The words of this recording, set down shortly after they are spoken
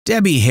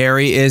Debbie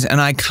Harry is an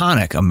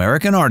iconic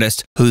American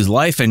artist whose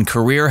life and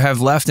career have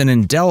left an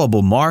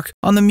indelible mark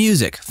on the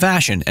music,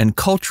 fashion, and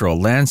cultural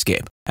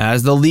landscape.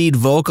 As the lead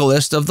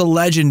vocalist of the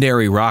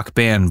legendary rock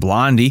band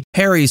Blondie,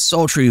 Harry's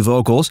sultry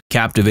vocals,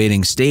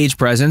 captivating stage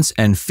presence,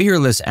 and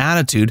fearless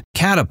attitude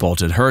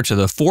catapulted her to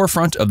the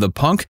forefront of the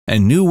punk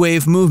and new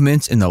wave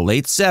movements in the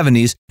late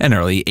 70s and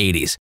early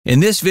 80s.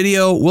 In this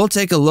video, we'll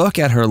take a look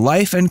at her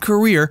life and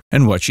career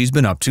and what she's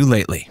been up to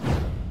lately.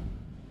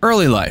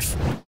 Early life.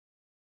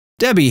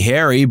 Debbie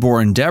Harry,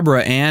 born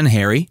Deborah Ann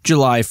Harry,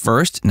 July 1,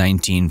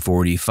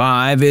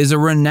 1945, is a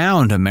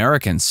renowned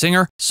American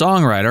singer,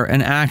 songwriter,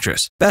 and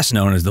actress, best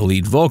known as the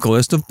lead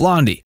vocalist of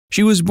Blondie.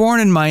 She was born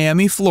in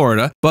Miami,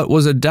 Florida, but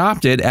was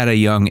adopted at a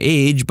young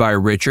age by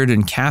Richard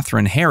and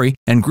Catherine Harry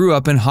and grew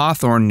up in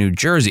Hawthorne, New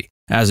Jersey.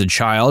 As a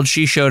child,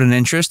 she showed an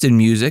interest in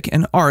music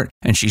and art,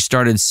 and she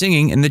started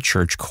singing in the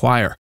church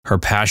choir. Her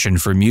passion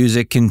for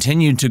music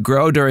continued to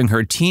grow during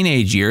her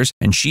teenage years,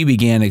 and she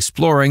began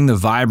exploring the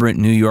vibrant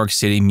New York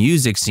City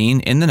music scene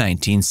in the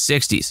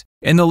 1960s.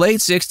 In the late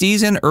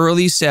 60s and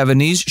early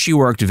 70s, she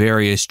worked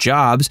various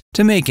jobs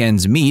to make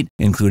ends meet,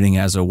 including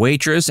as a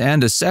waitress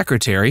and a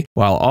secretary,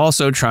 while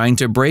also trying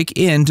to break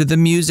into the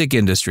music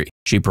industry.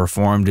 She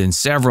performed in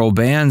several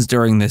bands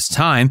during this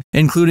time,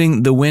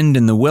 including The Wind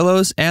in the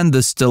Willows and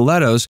The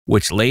Stilettos,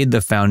 which laid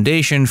the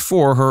foundation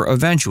for her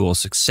eventual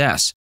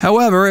success.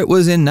 However, it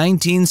was in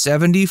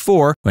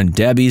 1974 when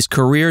Debbie's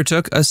career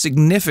took a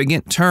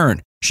significant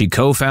turn. She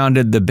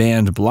co-founded the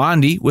band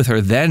Blondie with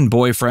her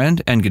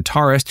then-boyfriend and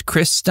guitarist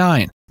Chris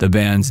Stein. The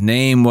band's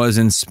name was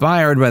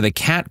inspired by the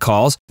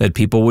catcalls that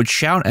people would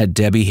shout at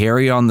Debbie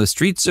Harry on the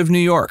streets of New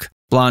York.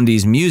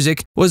 Blondie's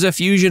music was a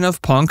fusion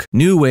of punk,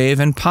 new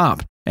wave, and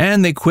pop,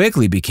 and they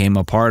quickly became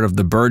a part of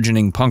the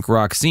burgeoning punk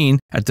rock scene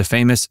at the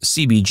famous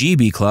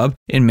CBGB Club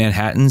in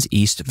Manhattan's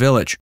East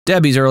Village.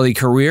 Debbie's early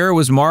career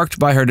was marked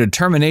by her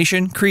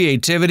determination,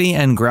 creativity,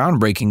 and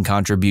groundbreaking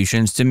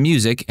contributions to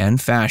music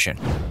and fashion.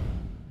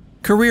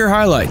 Career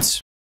highlights.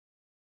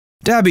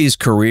 Debbie's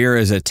career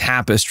is a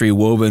tapestry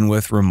woven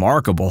with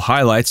remarkable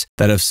highlights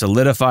that have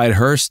solidified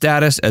her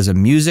status as a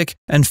music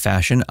and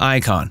fashion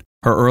icon.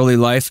 Her early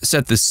life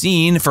set the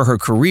scene for her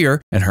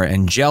career, and her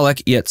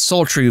angelic yet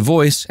sultry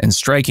voice and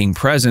striking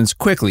presence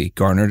quickly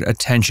garnered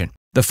attention.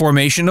 The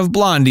formation of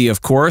Blondie,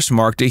 of course,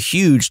 marked a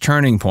huge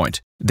turning point.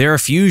 Their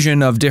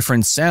fusion of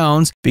different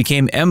sounds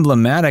became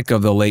emblematic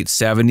of the late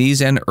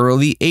 70s and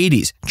early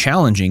 80s,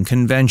 challenging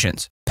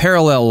conventions.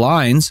 Parallel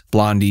Lines,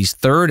 Blondie's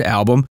third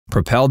album,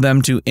 propelled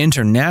them to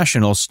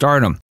international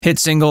stardom. Hit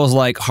singles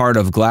like Heart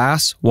of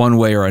Glass, One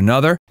Way or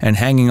Another, and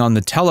Hanging on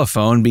the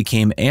Telephone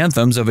became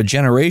anthems of a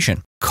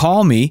generation.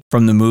 Call Me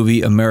from the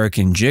movie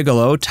American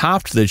Gigolo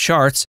topped the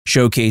charts,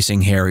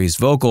 showcasing Harry's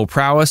vocal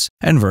prowess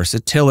and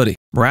versatility.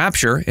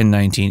 Rapture in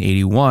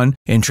 1981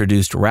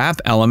 introduced rap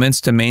elements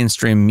to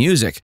mainstream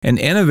music, an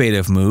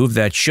innovative move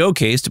that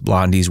showcased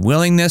Blondie's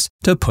willingness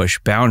to push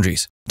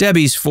boundaries.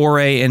 Debbie's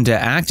foray into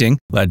acting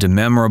led to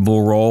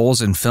memorable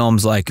roles in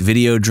films like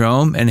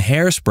Videodrome and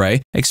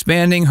Hairspray,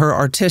 expanding her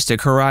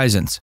artistic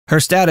horizons. Her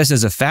status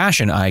as a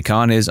fashion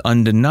icon is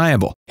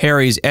undeniable.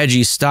 Harry's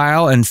edgy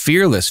style and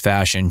fearless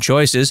fashion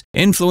choices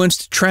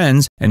influenced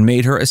trends and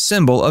made her a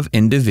symbol of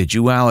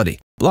individuality.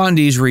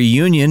 Blondie's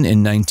reunion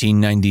in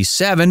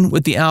 1997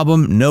 with the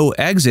album No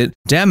Exit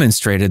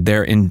demonstrated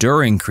their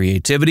enduring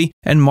creativity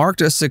and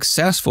marked a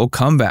successful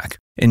comeback.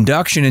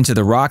 Induction into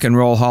the Rock and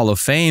Roll Hall of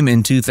Fame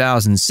in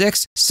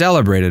 2006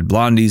 celebrated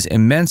Blondie's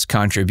immense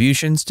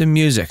contributions to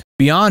music.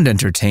 Beyond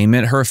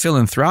entertainment, her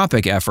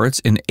philanthropic efforts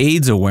in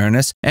AIDS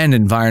awareness and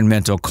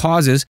environmental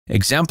causes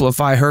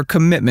exemplify her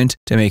commitment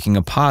to making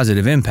a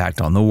positive impact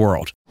on the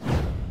world.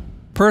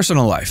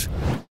 Personal life.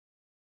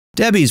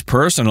 Debbie's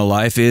personal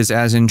life is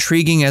as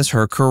intriguing as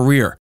her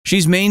career.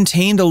 She's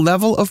maintained a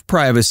level of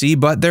privacy,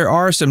 but there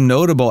are some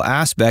notable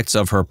aspects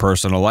of her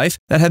personal life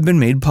that have been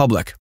made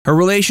public. Her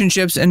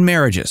relationships and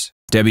marriages.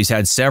 Debbie's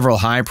had several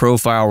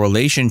high-profile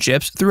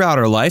relationships throughout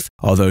her life,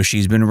 although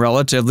she's been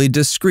relatively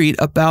discreet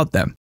about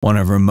them. One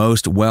of her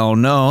most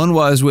well-known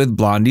was with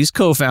Blondie's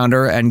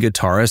co-founder and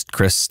guitarist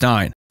Chris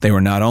Stein. They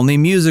were not only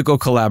musical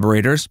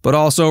collaborators, but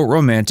also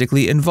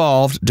romantically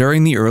involved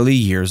during the early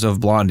years of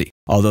Blondie.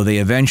 Although they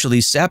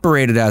eventually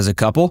separated as a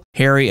couple,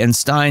 Harry and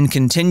Stein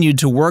continued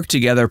to work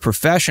together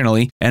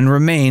professionally and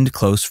remained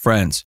close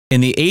friends.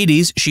 In the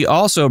 80s, she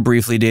also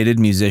briefly dated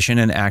musician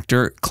and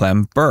actor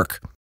Clem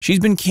Burke. She's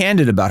been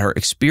candid about her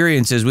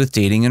experiences with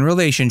dating and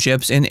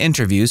relationships in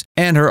interviews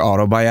and her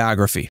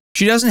autobiography.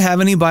 She doesn't have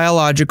any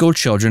biological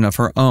children of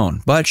her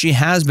own, but she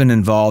has been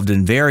involved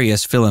in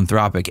various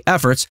philanthropic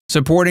efforts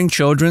supporting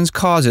children's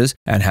causes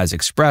and has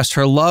expressed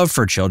her love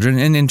for children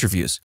in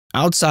interviews.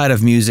 Outside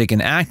of music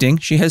and acting,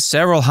 she has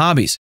several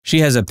hobbies. She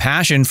has a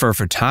passion for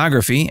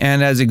photography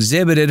and has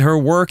exhibited her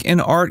work in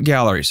art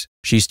galleries.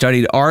 She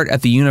studied art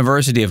at the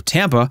University of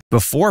Tampa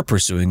before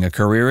pursuing a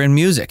career in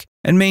music,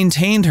 and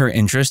maintained her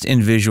interest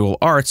in visual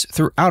arts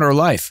throughout her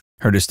life.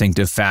 Her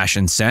distinctive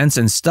fashion sense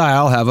and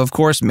style have, of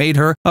course, made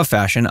her a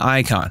fashion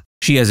icon.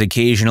 She has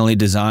occasionally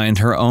designed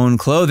her own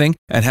clothing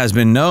and has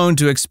been known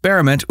to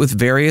experiment with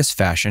various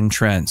fashion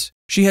trends.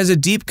 She has a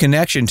deep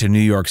connection to New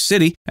York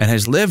City and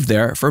has lived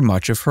there for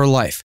much of her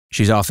life.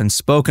 She's often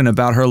spoken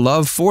about her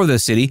love for the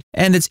city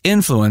and its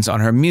influence on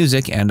her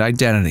music and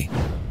identity.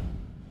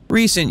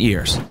 Recent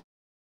years.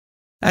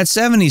 At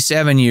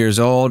 77 years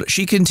old,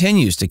 she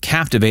continues to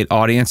captivate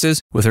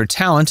audiences with her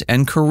talent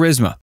and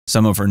charisma.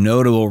 Some of her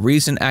notable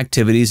recent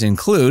activities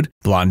include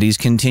Blondie's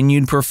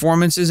continued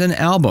performances and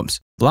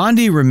albums.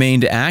 Blondie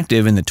remained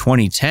active in the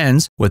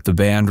 2010s, with the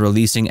band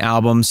releasing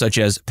albums such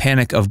as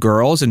Panic of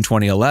Girls in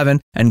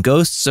 2011 and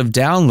Ghosts of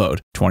Download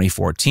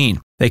 2014.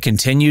 They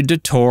continued to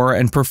tour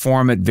and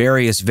perform at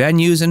various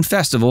venues and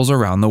festivals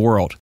around the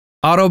world.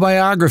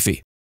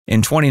 Autobiography.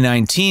 In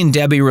 2019,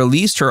 Debbie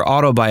released her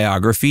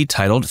autobiography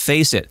titled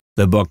Face It.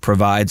 The book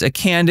provides a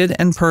candid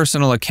and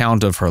personal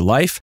account of her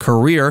life,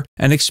 career,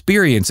 and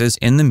experiences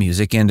in the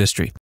music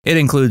industry. It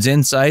includes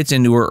insights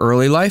into her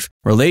early life,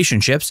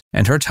 relationships,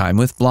 and her time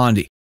with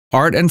Blondie.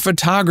 Art and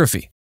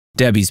photography.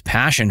 Debbie's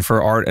passion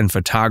for art and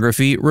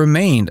photography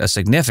remained a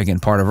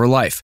significant part of her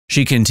life.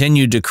 She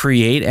continued to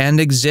create and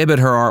exhibit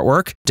her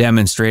artwork,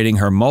 demonstrating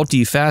her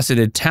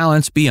multifaceted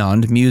talents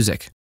beyond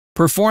music.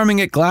 Performing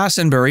at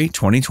Glastonbury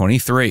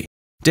 2023.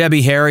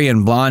 Debbie Harry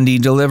and Blondie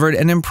delivered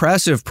an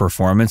impressive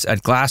performance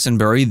at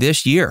Glastonbury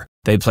this year.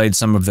 They played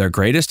some of their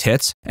greatest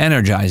hits,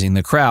 energizing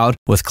the crowd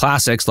with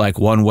classics like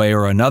One Way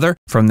or Another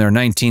from their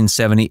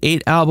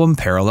 1978 album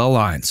Parallel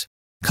Lines.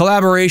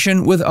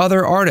 Collaboration with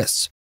other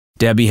artists.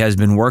 Debbie has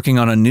been working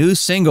on a new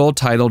single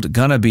titled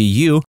Gonna Be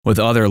You with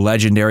other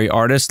legendary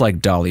artists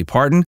like Dolly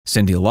Parton,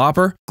 Cyndi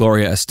Lauper,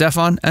 Gloria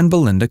Estefan, and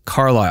Belinda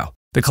Carlisle.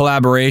 The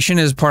collaboration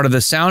is part of the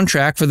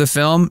soundtrack for the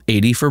film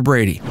 80 for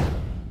Brady.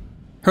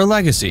 Her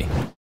legacy.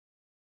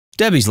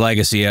 Debbie's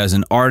legacy as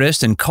an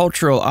artist and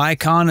cultural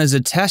icon is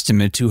a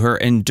testament to her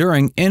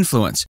enduring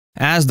influence.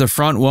 As the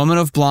frontwoman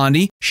of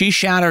Blondie, she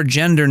shattered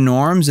gender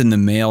norms in the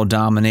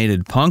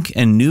male-dominated punk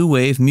and new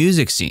wave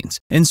music scenes,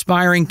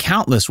 inspiring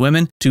countless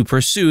women to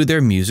pursue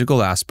their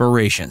musical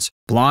aspirations.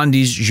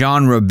 Blondie's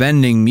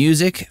genre-bending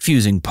music,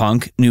 fusing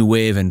punk, new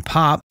wave, and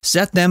pop,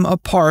 set them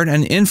apart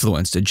and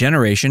influenced a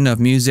generation of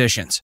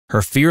musicians.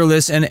 Her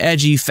fearless and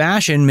edgy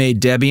fashion made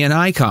Debbie an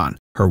icon.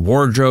 Her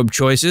wardrobe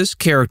choices,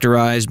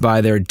 characterized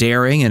by their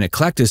daring and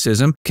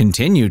eclecticism,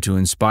 continue to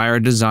inspire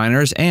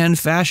designers and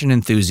fashion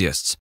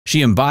enthusiasts.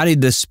 She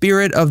embodied the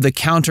spirit of the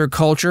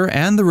counterculture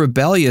and the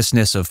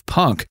rebelliousness of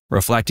punk,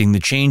 reflecting the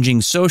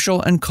changing social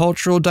and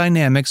cultural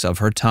dynamics of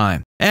her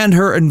time. And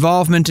her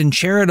involvement in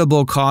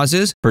charitable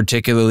causes,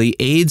 particularly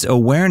AIDS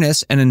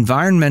awareness and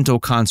environmental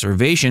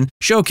conservation,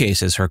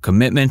 showcases her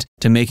commitment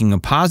to making a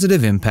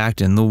positive impact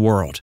in the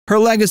world. Her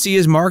legacy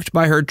is marked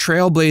by her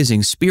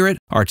trailblazing spirit,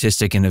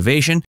 artistic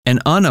innovation,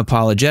 and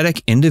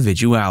unapologetic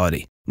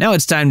individuality. Now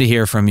it's time to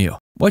hear from you.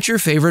 What's your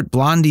favorite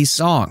Blondie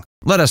song?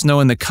 Let us know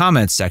in the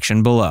comments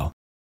section below.